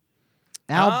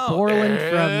 Al Borland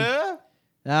from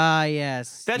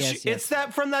yes. It's yes.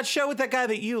 that from that show with that guy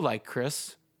that you like,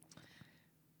 Chris.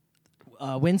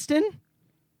 Winston?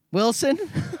 Wilson?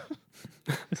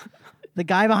 The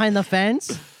guy behind the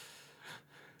fence?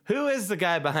 Who is the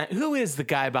guy behind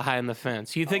the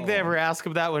fence? You think they ever ask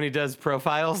him that when he does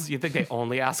profiles? You think they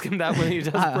only ask him that when he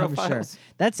does I'm profiles? sure.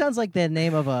 That sounds like the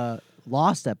name of a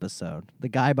Lost episode. The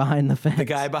guy behind the fence. The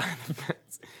guy behind the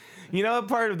fence. You know what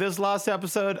part of this Lost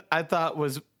episode I thought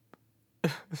was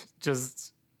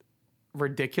just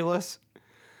ridiculous?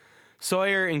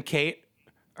 Sawyer and Kate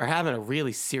are having a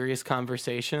really serious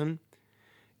conversation,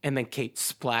 and then Kate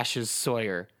splashes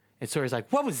Sawyer. And Sawyer's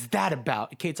like, "What was that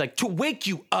about?" And Kate's like, "To wake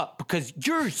you up because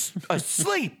you're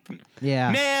asleep."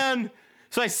 Yeah. Man.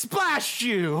 So I splashed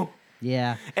you.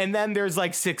 Yeah. And then there's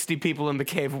like 60 people in the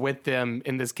cave with them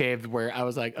in this cave where I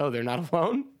was like, oh, they're not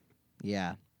alone?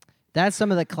 Yeah. That's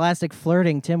some of the classic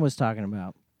flirting Tim was talking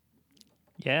about.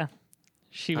 Yeah.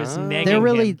 She was negging They're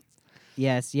really him.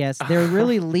 Yes. They're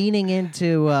really leaning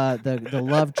into the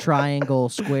love triangle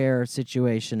square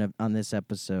situation on this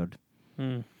episode.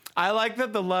 I like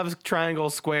that the love triangle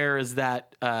square is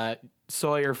that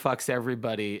Sawyer fucks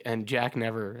everybody and Jack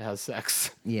never has sex.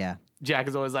 Yeah. Jack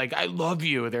is always like, I love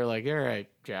you. They're like, all right,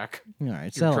 Jack. All right,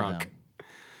 You're settle drunk. down.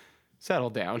 Settle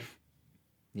down.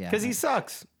 Yeah. Because he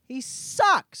sucks. He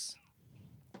sucks.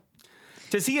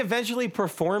 Does he eventually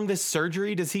perform this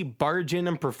surgery? Does he barge in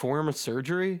and perform a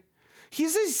surgery? He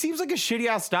seems like a shitty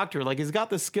ass doctor. Like, he's got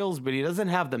the skills, but he doesn't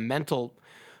have the mental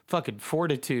fucking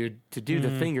fortitude to do the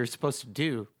thing you're supposed to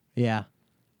do. Yeah.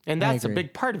 And that's a agree.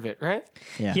 big part of it, right?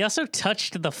 Yeah. He also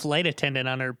touched the flight attendant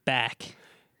on her back.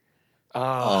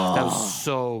 Oh, that was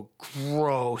so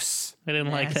gross. I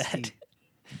didn't like that. Nasty.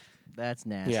 That's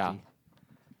nasty. Yeah.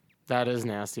 That is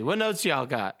nasty. What notes y'all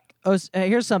got? Oh,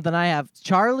 here's something I have.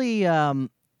 Charlie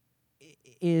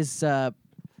is to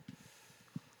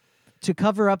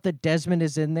cover up that Desmond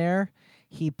is in there.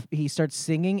 He starts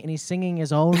singing, and he's singing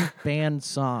his own band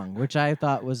song, which I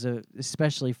thought was a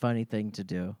especially funny thing to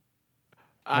do.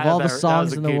 Of all the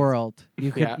songs in the world,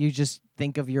 you just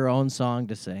think of your own song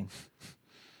to sing.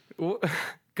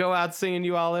 Go out singing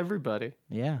 "You All Everybody."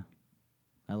 Yeah,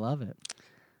 I love it.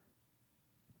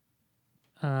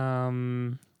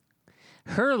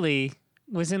 Hurley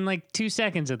was in like 2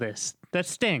 seconds of this. That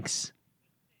stinks.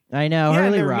 I know. Yeah,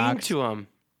 Hurley they're mean rocks. to him.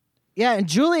 Yeah, and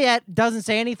Juliet doesn't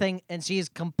say anything, and she's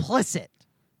complicit.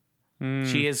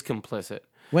 She is complicit.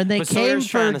 When they But came Sawyer's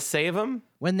trying for to save him.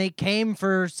 when they came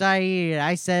for Saeed,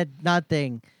 I said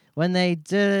nothing. When they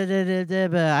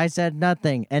I said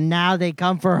nothing, and now they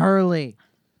come for Hurley,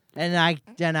 and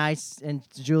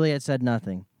Juliet said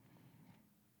nothing.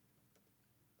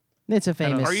 It's a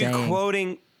famous Are you saying.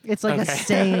 quoting? It's like a Okay.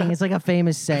 saying. It's like a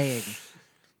famous saying.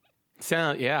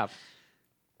 Yeah.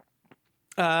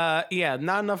 Yeah,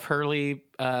 not enough Hurley.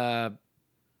 I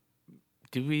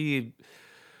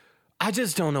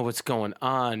just don't know what's going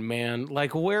on, man.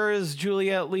 Like, where is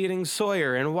Juliet leading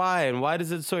Sawyer, and why? And why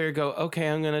does Sawyer go, okay,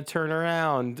 I'm going to turn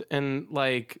around? And,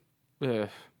 like, this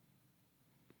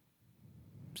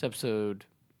episode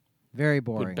Very would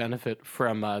boring. benefit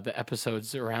from the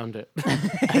episodes around it.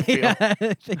 I feel. Yeah,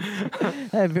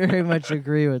 I very much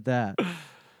agree with that.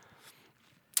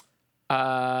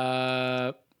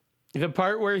 The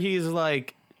part where he's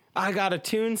like, I got a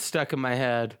tune stuck in my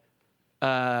head.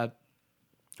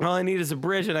 All I need is a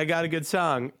bridge and I got a good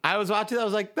song. I was watching that. I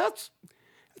was like, that's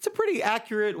a pretty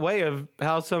accurate way of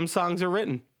how some songs are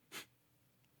written.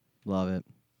 Love it.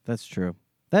 That's true.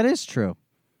 That is true.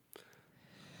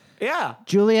 Yeah.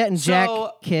 Juliet and Jack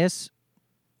So- kiss.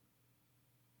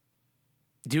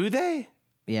 Do they?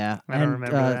 Yeah. I don't and,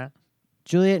 remember that.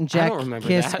 Juliet and Jack don't remember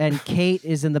kiss, that. and Kate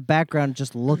is in the background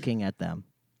just looking at them.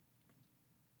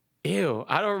 Ew.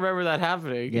 I don't remember that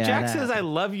happening. Yeah, Jack that says, I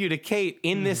happened. love you to Kate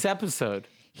in this episode.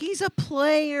 He's a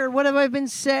player. What have I been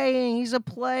saying? He's a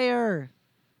player.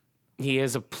 He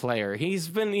is a player. He's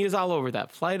all over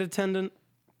that flight attendant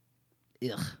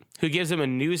Ugh. who gives him a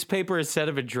newspaper instead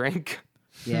of a drink.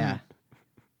 Yeah.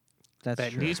 That's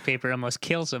That true. newspaper almost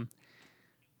kills him.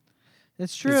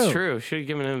 It's true. It's true. Should have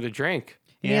given him the drink.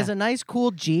 He Yeah. has a nice,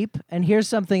 cool Jeep. And here's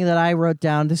something that I wrote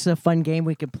down. This is a fun game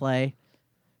we could play.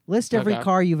 List every Okay.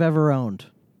 car you've ever owned.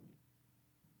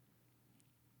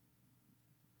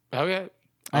 Okay.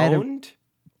 I had a-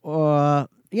 Owned?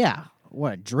 Yeah.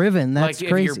 What? Driven? That's like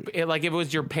crazy. If it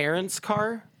was your parents'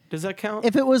 car, does that count?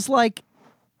 If it was like,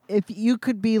 if you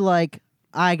could be like,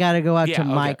 I got to go out Yeah, to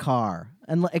my okay. car.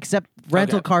 And except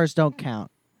rental Okay. cars don't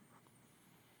count.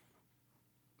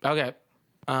 Okay.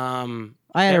 I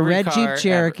had a Every red car Jeep ever.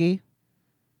 Cherokee.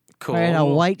 Cool. I had a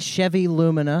white Chevy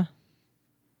Lumina.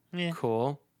 Yeah.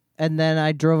 Cool. And then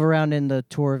I drove around in the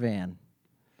tour van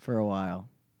for a while.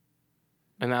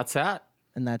 And that's that.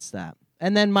 And that's that.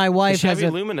 And then my The wife has Chevy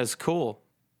a... Lumina's cool.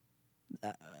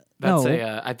 That's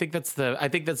no. I think that's the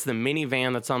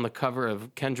minivan that's on the cover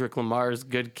of Kendrick Lamar's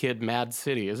Good Kid, Mad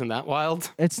City. Isn't that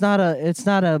wild? It's not a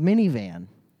minivan.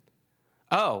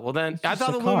 Oh, well then I just thought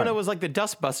a the car. Lumina was like the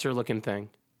Dustbuster looking thing.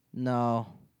 No.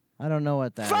 I don't know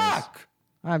what that is. Fuck.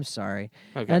 I'm sorry.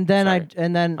 Okay, And then sorry.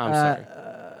 I'm sorry.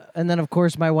 and then of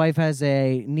course my wife has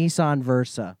a Nissan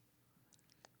Versa.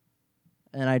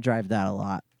 And I drive that a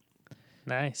lot.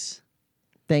 Nice.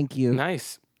 Thank you.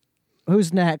 Nice.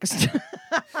 Who's next?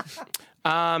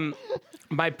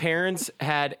 My parents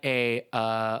had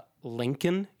a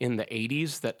Lincoln in the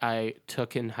 80s that I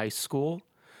took in high school.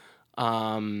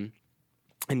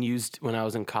 and used when I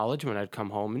was in college when I'd come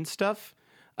home and stuff.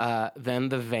 Then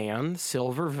the van,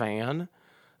 silver van.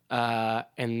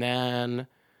 And then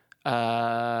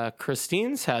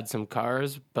Christine's had some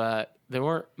cars, but they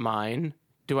weren't mine.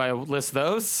 Do I list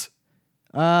those?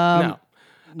 No.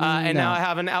 And now I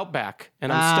have an Outback,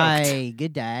 and I'm stoked.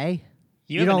 Good day.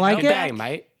 You don't like Good it? day,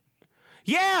 mate.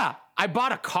 Yeah, I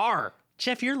bought a car.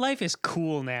 Jeff, your life is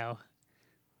cool now.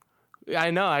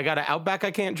 I know. I got an Outback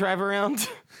I can't drive around.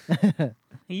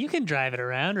 You can drive it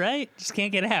around, right? Just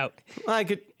can't get out. I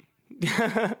could.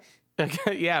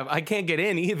 Yeah, I can't get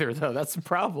in either, though. That's the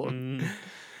problem.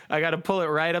 I got to pull it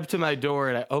right up to my door,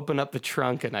 and I open up the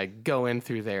trunk, and I go in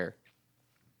through there.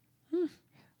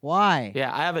 Why?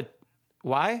 Yeah, I have a.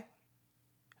 Why?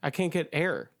 I can't get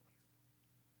air.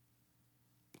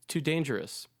 Too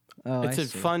dangerous. Oh, It's I a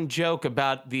see. fun joke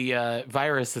about the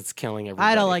virus that's killing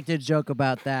everybody. I don't like to joke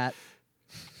about that.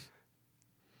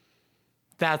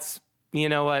 That's, you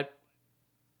know what?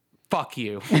 Fuck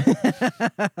you.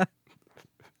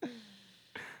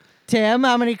 Tim,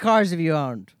 how many cars have you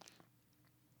owned?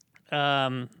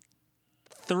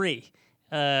 3.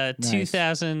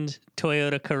 2000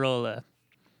 Toyota Corolla.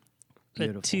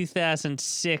 Beautiful. A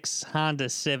 2006 Honda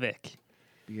Civic.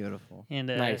 Beautiful. And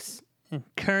Nice.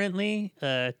 currently,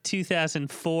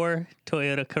 2004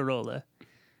 Toyota Corolla.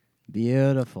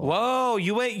 Beautiful. Whoa,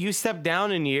 you stepped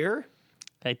down in year?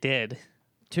 I did.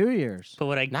 2 years. But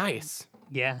what I Nice.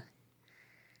 yeah.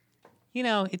 You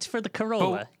know, it's for the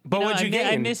Corolla. But you know, what'd you I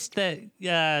gain? missed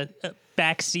the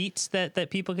back seats that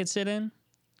people could sit in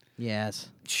Yes.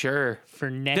 Sure. for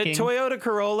The necking. Toyota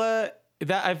Corolla,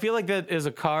 that I feel like that is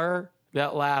a car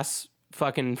that lasts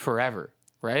fucking forever,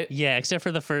 right? Yeah, except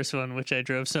for the first one, which I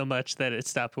drove so much that it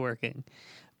stopped working.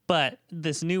 But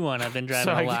this new one I've been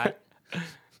driving I a lot.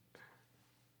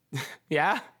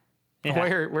 Yeah?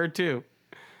 Yeah. Where to?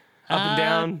 Up and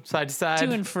down, side to side.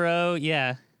 To and fro,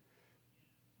 yeah.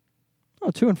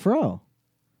 Oh, to and fro.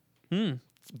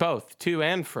 It's both, to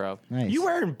and fro. Nice. You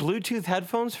wearing Bluetooth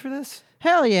headphones for this?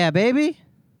 Hell yeah, baby.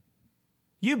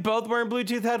 You both wearing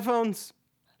Bluetooth headphones?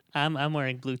 I'm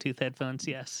wearing Bluetooth headphones,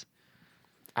 yes.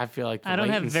 I feel like the I don't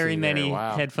have latency very there, many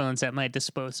wow. headphones at my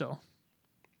disposal.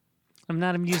 I'm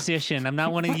not a musician. I'm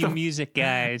not one of you music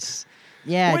guys.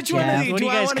 Yeah, Which one Jeff. of these? What Do do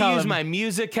you I guys want to call use them? my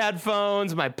music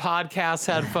headphones, my podcast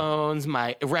headphones,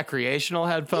 my recreational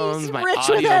headphones, He's my rich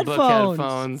with audiobook headphones.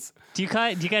 headphones? Do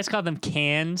you guys call them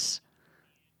cans?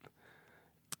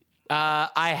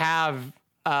 I have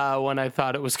when I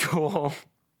thought it was cool.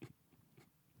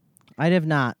 I have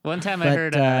not. One time I But,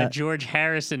 heard a George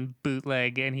Harrison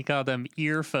bootleg, and he called them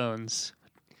earphones.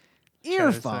 So I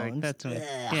was like, Earphones. that's what,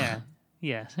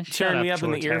 yeah. Shut Turn me up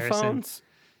in the George Harrison. earphones.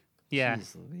 Yeah.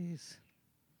 Jeez Louise.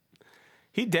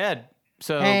 He dead.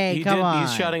 So Hey, he come did. on.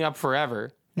 He's shutting up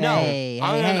forever. Hey, No, hey,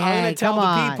 I'm hey, gonna hey, tell come the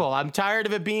on. people. I'm tired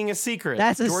of it being a secret.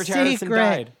 That's a George secret. Harrison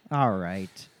died. All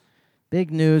right. Big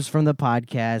news from the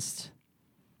podcast.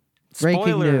 Breaking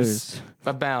Spoilers news.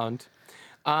 abound.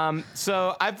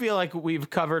 So I feel like we've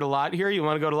covered a lot here. You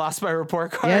want to go to Lost by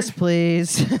Report Card? Yes,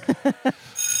 please.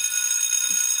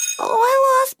 Oh,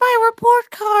 I lost my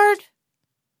report card.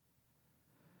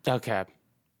 Okay.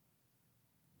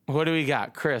 What do we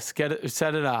got, Chris?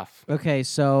 Set it off. Okay,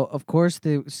 so of course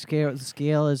the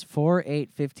scale is 4,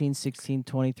 8, 15, 16,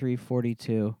 23,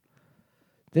 42.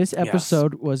 This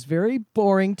episode was very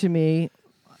boring to me,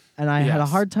 and I had a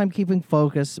Yes. hard time keeping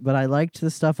focus, but I liked the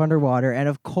stuff underwater. And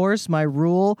of course, my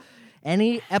rule,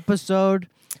 any episode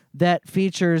that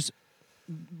features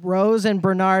Rose and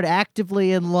Bernard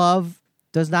actively in love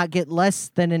does not get less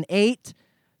than an 8.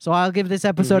 So I'll give this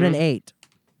episode an 8.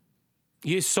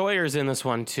 Sawyer's in this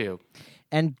one too.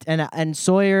 And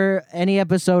Sawyer, any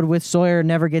episode with Sawyer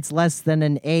never gets less than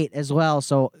an 8 as well.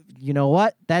 So you know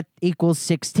what? That equals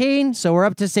 16. So we're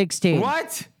up to 16.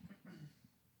 What?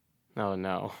 Oh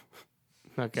no.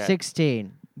 Okay.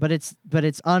 16. But it's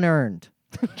unearned.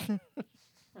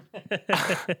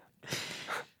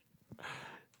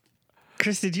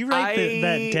 Chris, did you write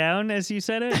that down as you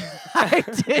said it? I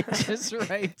did just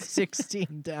write 16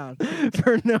 down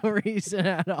for no reason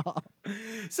at all.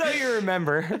 So you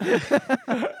remember.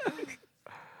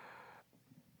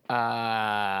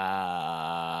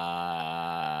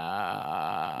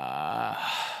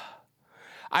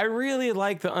 I really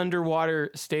like the underwater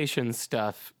station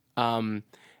stuff. And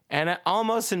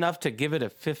almost enough to give it a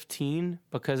 15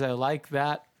 because I like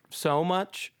that so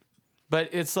much. But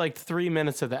it's like 3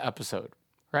 minutes of the episode,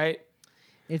 right?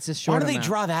 It's a Why short do they amount.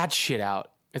 draw that shit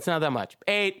out? It's not that much.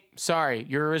 8. Sorry,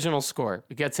 your original score.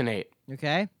 It gets an 8.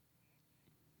 Okay.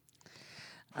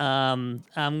 I'm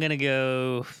gonna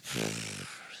go.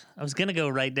 I was gonna go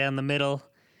right down the middle,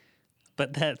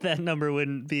 but that number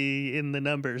wouldn't be in the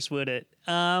numbers, would it?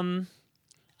 I'm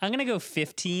gonna go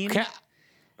 15.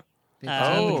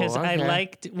 Because I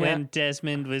liked when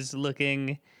Desmond was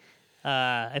looking.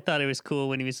 I thought it was cool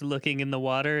when he was looking in the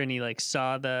water and he like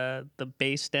saw the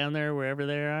base down there, wherever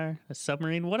they are. A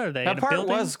submarine. What are they? That part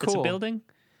was cool. It's a building.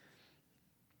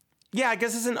 Yeah, I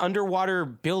guess it's an underwater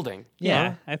building.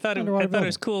 Yeah, I thought it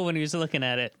was cool when he was looking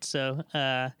at it. So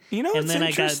you know what's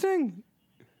interesting?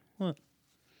 What?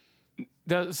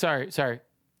 Sorry.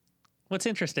 What's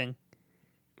interesting?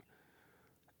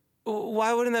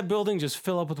 Why wouldn't that building just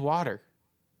fill up with water?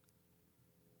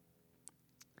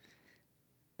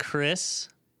 Chris?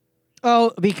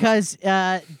 Oh, because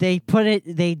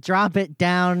they drop it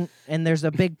down, and there's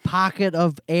a big pocket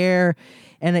of air,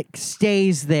 and it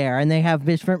stays there, and they have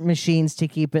different machines to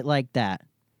keep it like that.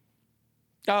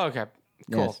 Oh, okay.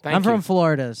 Cool. Yes. Thank I'm you. from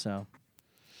Florida, so.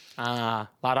 A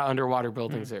lot of underwater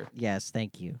buildings there. Yes,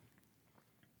 thank you.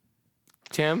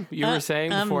 Tim, you were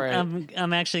saying before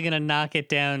I'm actually gonna knock it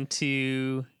down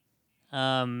to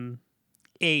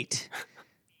 8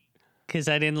 because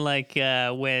I didn't like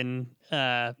when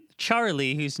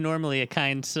Charlie, who's normally a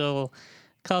kind soul,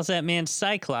 calls that man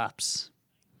Cyclops.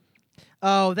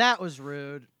 Oh, that was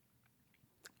rude.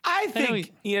 I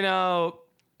think, yeah. You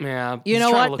know he's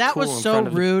trying to what? look That cool was in so front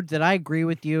of- rude that I agree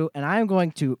with you, and I'm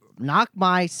going to knock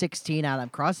my 16 out. I'm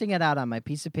crossing it out on my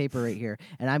piece of paper right here,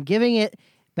 and I'm giving it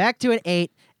back to an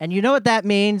 8. And you know what that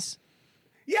means?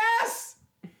 Yes!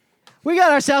 We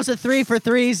got ourselves a 3 for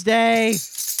 3s day.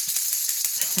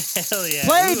 Hell yeah!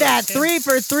 Play that 3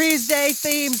 for 3s day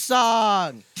theme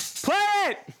song. Play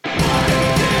it! You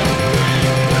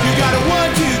got a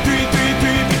 1, 2, 3, 3,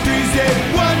 3 for 3's day.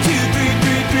 1, 2, 3,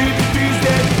 3, 3 for 3's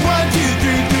day. 1, 2,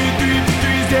 3, 3, 3 for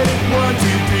 3's day. 1,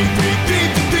 2, 3, 3, 3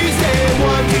 for 3's day.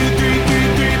 1, 2, 3,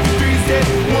 3, 3 for 3's day.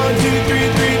 1, 2,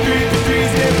 3, 3, 3 for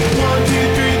 3's day. 1, 2,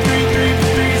 3, 3, 3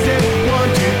 for 3's day. 1,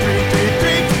 2, 3, 3,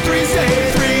 3 for 3's day.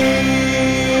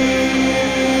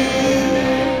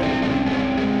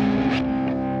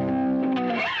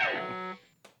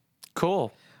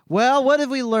 Cool. Well, what have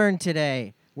we learned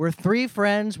today? We're 3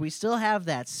 friends. We still have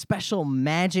that special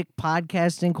magic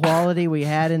podcasting quality we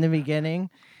had in the beginning.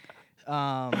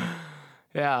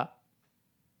 Yeah.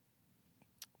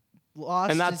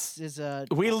 Lost And that's- is a...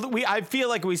 I feel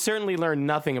like we certainly learned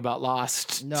nothing about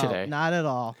Lost No, today. not at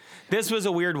all. This was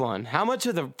a weird one. How much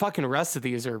of the fucking rest of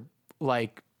these are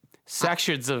like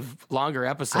sections of longer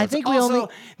episodes? I think we also, only-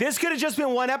 this could have just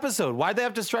been one episode. Why'd they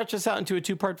have to stretch this out into a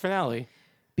 2-part finale?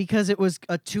 Because it was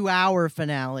a 2-hour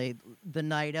finale the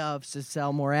night of to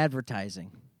sell more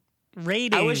advertising.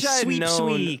 Ratings. I wish I had Sweeps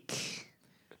known- week.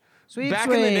 Sweet, Back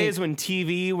sweet. in the days when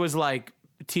TV was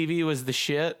the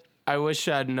shit, I wish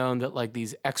I'd known that like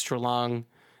these extra long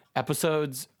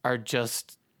episodes are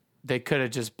just, they could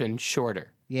have just been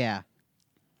shorter. Yeah.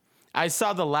 I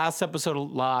saw the last episode of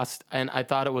Lost and I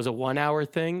thought it was a 1-hour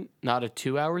thing, not a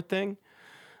 2-hour thing.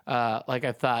 Like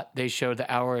I thought they showed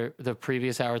the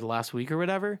previous hour, the last week or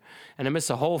whatever. And I missed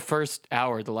the whole first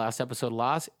hour, the last episode of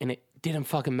Lost, and it didn't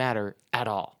fucking matter at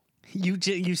all.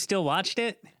 You still watched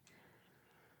it?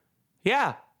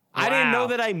 Yeah. I didn't know Wow.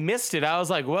 that I missed it. I was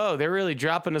like, whoa, they're really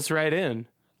dropping us right in.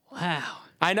 Wow.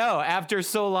 I know, after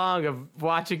so long of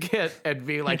watching it and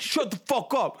being like, shut the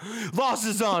fuck up. Lost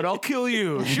is on. I'll kill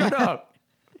you. Shut up.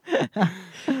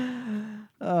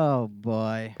 Oh,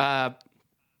 boy.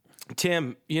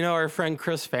 Tim, you know our friend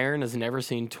Chris Farron has never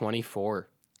seen 24.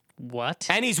 What?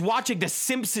 And he's watching The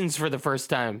Simpsons for the first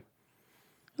time.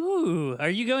 Ooh, are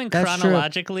you going That's true.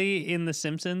 chronologically in The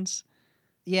Simpsons?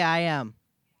 Yeah, I am.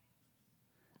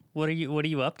 What are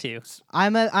you up to?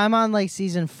 I'm on like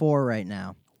season 4 right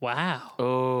now. Wow.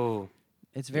 Oh,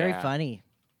 It's very Yeah. funny.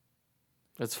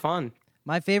 that's fun.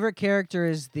 My favorite character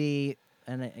is this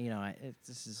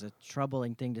is a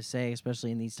troubling thing to say,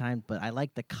 especially in these times, but I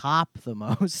like the cop the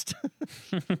most.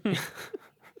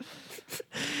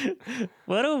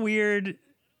 What a weird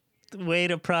way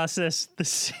to process The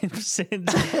Simpsons.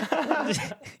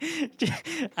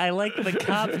 I like the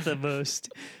cop the most.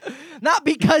 Not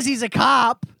because he's a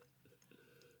cop.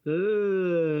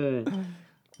 No.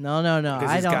 Because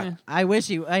I he's don't. got- I wish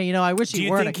he. I wish Do he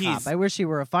you weren't a think cop. he's- I wish he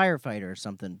were a firefighter or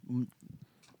something.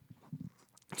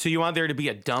 So you want there to be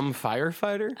a dumb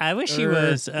firefighter? I wish he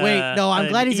was. Wait, no, I'm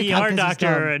an glad he's a cop 'cause ER he's doctor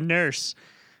dumb. or a nurse.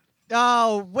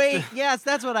 Oh wait, yes,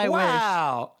 that's what I wish.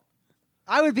 Wow.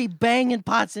 I would be banging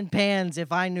pots and pans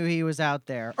if I knew he was out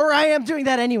there, or I am doing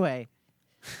that anyway.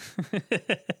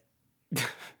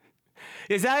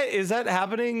 Is that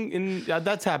happening in?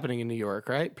 That's happening in New York,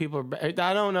 right? People are. I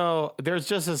don't know. There's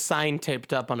just a sign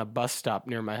taped up on a bus stop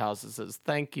near my house that says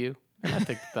 "Thank you." I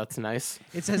think that's nice.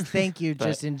 It says thank you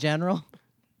just in general.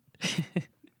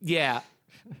 Yeah.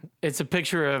 It's a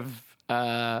picture of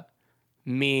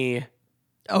me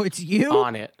Oh, it's you?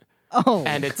 on it. Oh.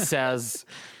 And it says,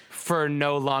 for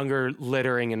no longer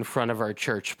littering in front of our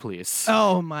church, please.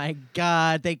 Oh my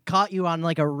God. They caught you on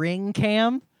like a ring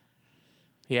cam?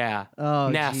 Yeah. Oh,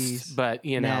 Nest, geez. but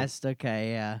Nest,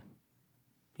 okay, yeah.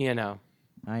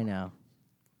 I know.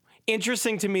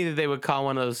 Interesting to me that they would call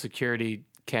one of those security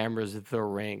cameras the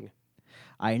ring.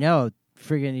 I know.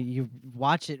 Friggin' you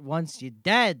watch it once, you're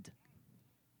dead.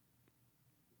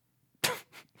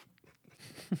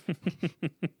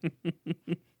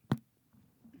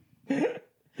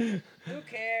 Who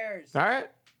cares? All right.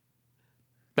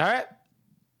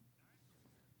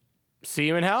 See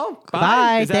you in hell.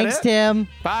 Bye. Is that Thanks, it? Tim.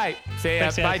 Bye. See ya.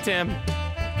 Thanks, Bye, Ed. Tim.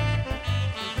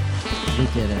 We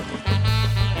did it.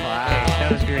 Wow. Hey,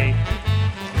 that was great.